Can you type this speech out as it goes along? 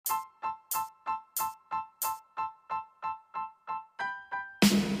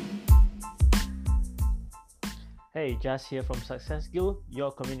Hey, Jas here from Success Guild,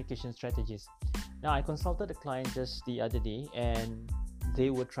 your communication strategist. Now, I consulted a client just the other day and they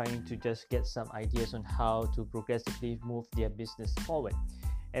were trying to just get some ideas on how to progressively move their business forward.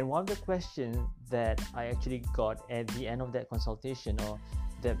 And one of the questions that I actually got at the end of that consultation or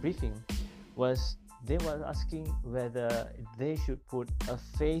that briefing was they were asking whether they should put a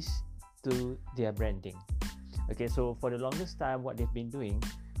face to their branding. Okay, so for the longest time, what they've been doing,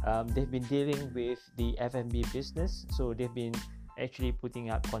 they've been dealing with the F&B business, so they've been actually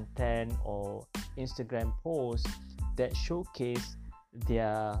putting up content or Instagram posts that showcase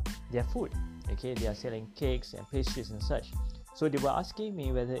their food. Okay, they are selling cakes and pastries and such. So they were asking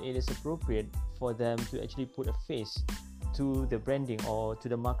me whether it is appropriate for them to actually put a face to the branding or to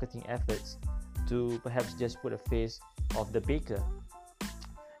the marketing efforts, to perhaps just put a face of the baker.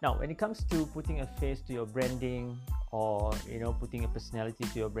 Now, when it comes to putting a face to your branding or putting a personality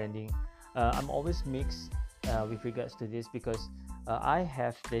to your branding, I'm always mixed with regards to this because I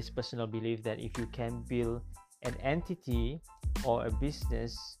have this personal belief that if you can build an entity or a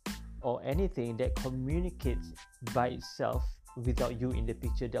business or anything that communicates by itself without you in the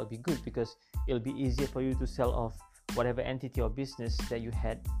picture, that'll be good because it'll be easier for you to sell off whatever entity or business that you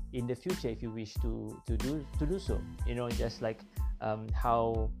had in the future if you wish to do so. Just like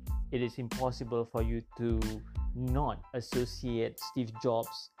how it is impossible for you to not associate Steve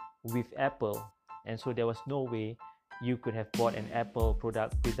Jobs with Apple, and so there was no way you could have bought an Apple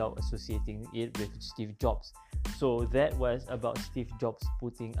product without associating it with Steve Jobs. So that was about Steve Jobs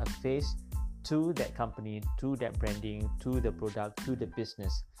putting a face to that company, to that branding, to the product, to the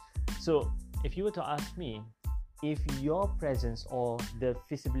business. So if you were to ask me, if your presence or the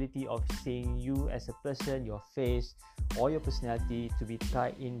visibility of seeing you as a person, your face or your personality to be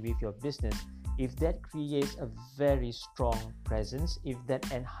tied in with your business, if that creates a very strong presence, if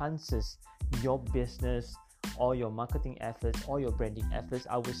that enhances your business or your marketing efforts or your branding efforts,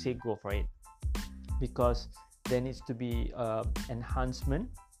 I would say go for it, because there needs to be enhancement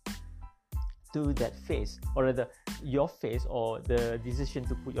to that face, or rather your face, or the decision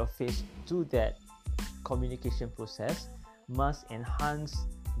to put your face to that communication process must enhance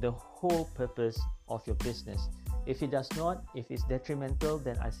the whole purpose of your business. If it does not, if it's detrimental,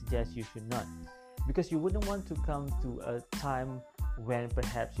 then I suggest you should not, because you wouldn't want to come to a time when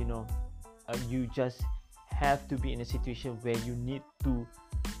perhaps you just have to be in a situation where you need to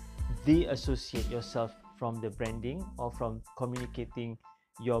de-associate yourself from the branding or from communicating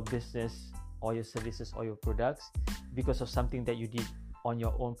your business or your services or your products because of something that you did on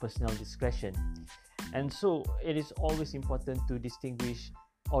your own personal discretion. And so it is always important to distinguish,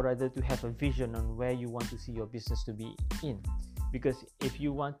 or rather to have a vision on where you want to see your business to be in, because if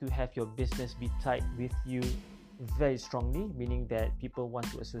you want to have your business be tied with you very strongly, meaning that people want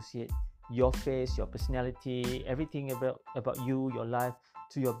to associate your face, your personality, everything about you, your life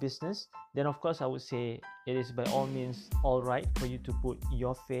to your business, then of course I would say it is by all means all right for you to put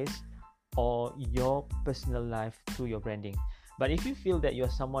your face or your personal life to your branding. But if you feel that you're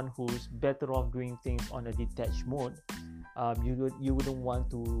someone who's better off doing things on a detached mode, you wouldn't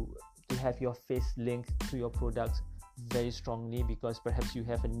want to have your face linked to your products very strongly because perhaps you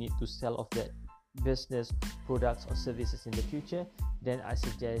have a need to sell off that business, products or services in the future, then I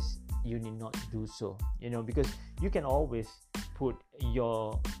suggest you need not do so, because you can always put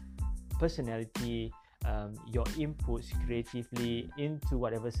your personality, your inputs creatively into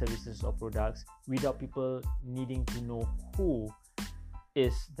whatever services or products without people needing to know who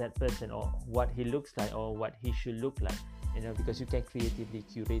is that person or what he looks like or what he should look like, because you can creatively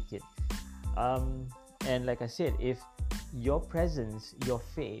curate it. And like I said, if your presence, your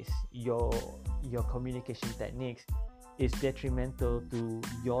face, your communication techniques is detrimental to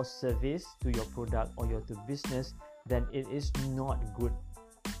your service, to your product or your business, then it is not good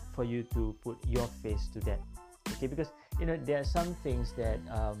for you to put your face to that. Okay, because there are some things that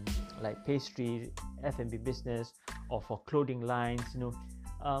like pastry, F&B business, or for clothing lines,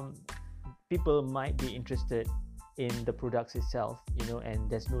 people might be interested in the products itself, and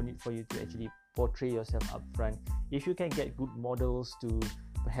there's no need for you to actually portray yourself up front. If you can get good models to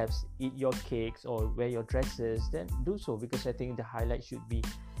perhaps eat your cakes or wear your dresses, then do so, because I think the highlight should be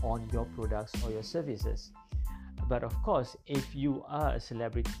on your products or your services. But of course, if you are a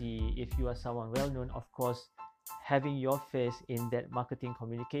celebrity, if you are someone well known, of course having your face in that marketing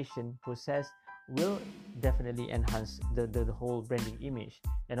communication process will definitely enhance the whole branding image,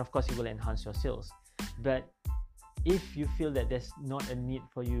 and of course it will enhance your sales. But if you feel that there's not a need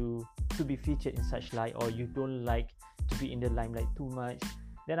for you to be featured in such light, or you don't like to be in the limelight too much,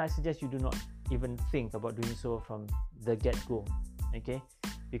 then I suggest you do not even think about doing so from the get-go. Okay,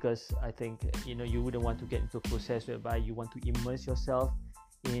 because I think you wouldn't want to get into a process whereby you want to immerse yourself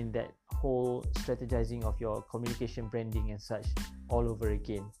in that whole strategizing of your communication, branding and such all over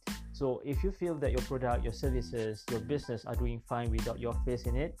again. So if you feel that your product, your services, your business are doing fine without your face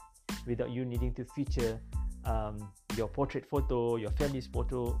in it, without you needing to feature your portrait photo, your family's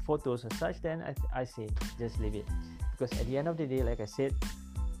photos and such, then I say just leave it. Because at the end of the day, like I said,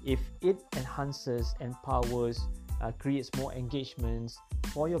 if it enhances, empowers, creates more engagements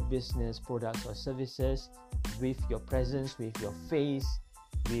for your business, products or services with your presence, with your face,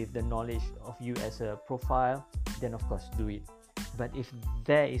 with the knowledge of you as a profile, then of course do it. But if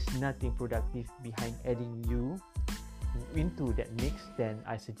there is nothing productive behind adding you into that mix, then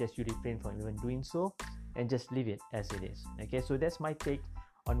I suggest you refrain from even doing so and just leave it as it is. Okay, so that's my take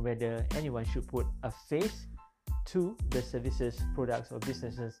on whether anyone should put a face to the services, products or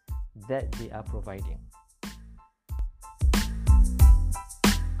businesses that they are providing.